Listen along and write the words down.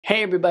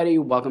Hey everybody,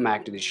 welcome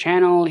back to the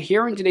channel.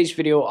 Here in today's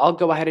video, I'll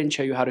go ahead and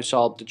show you how to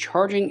solve the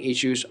charging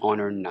issues on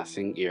our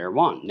Nothing Ear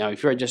 1. Now,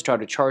 if you're just trying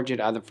to charge it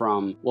either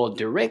from,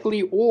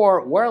 directly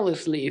or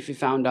wirelessly, if you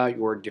found out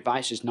your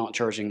device is not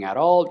charging at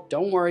all,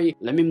 don't worry.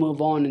 Let me move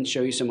on and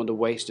show you some of the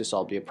ways to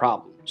solve your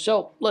problem.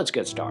 So, let's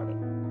get started.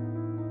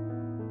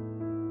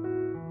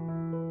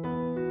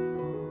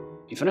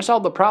 If you want to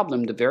solve the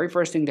problem, the very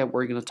first thing that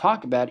we're going to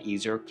talk about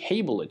is your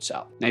cable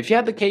itself. Now, if you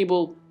have the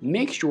cable,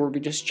 make sure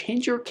to just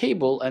change your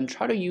cable and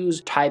try to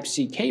use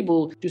Type-C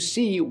cable to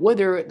see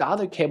whether the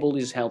other cable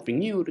is helping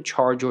you to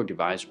charge your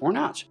device or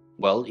not.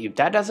 Well, if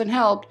that doesn't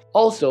help,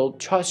 also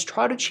just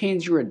try to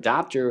change your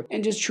adapter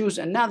and just choose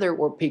another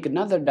or pick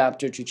another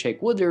adapter to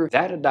check whether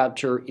that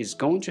adapter is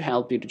going to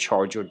help you to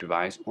charge your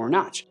device or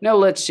not. Now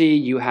let's say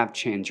you have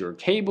changed your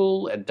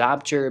cable,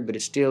 adapter,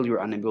 but still you're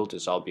unable to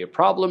solve your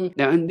problem.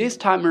 Now in this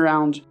time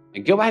around,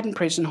 go ahead and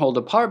press and hold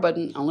the power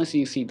button unless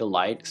you see the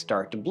light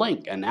start to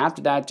blink, and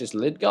after that just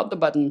let go of the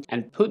button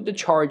and put the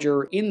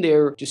charger in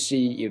there to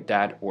see if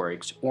that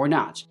works or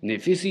not. And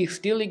if you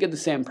still get the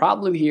same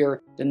problem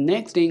here, the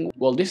next thing,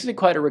 well, this is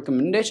quite a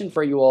recommendation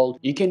for you all.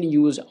 You can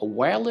use a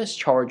wireless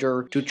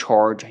charger to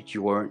charge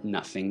your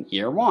Nothing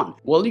Ear 1.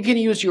 Well, you can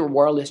use your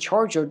wireless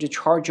charger to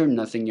charge your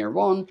Nothing Ear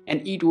 1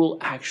 and it will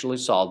actually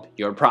solve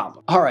your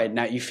problem. Alright,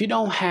 now if you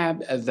don't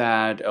have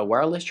that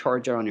wireless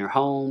charger on your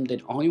home,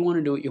 then all you want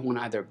to do, you want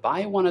to either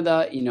buy one of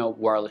the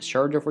wireless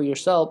charger for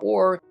yourself,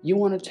 or you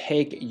want to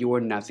take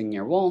your Nothing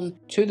Ear 1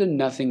 to the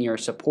Nothing Ear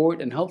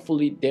support and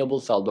hopefully they will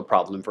solve the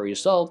problem for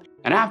yourself.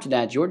 And after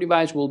that, your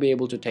device will be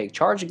able to take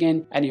charge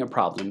again and your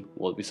problem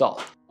will be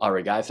solved.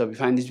 Alright guys, so if you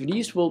find this video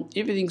useful,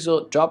 if you think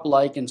so, drop a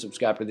like and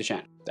subscribe to the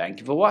channel. Thank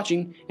you for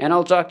watching and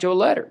I'll talk to you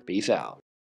later. Peace out.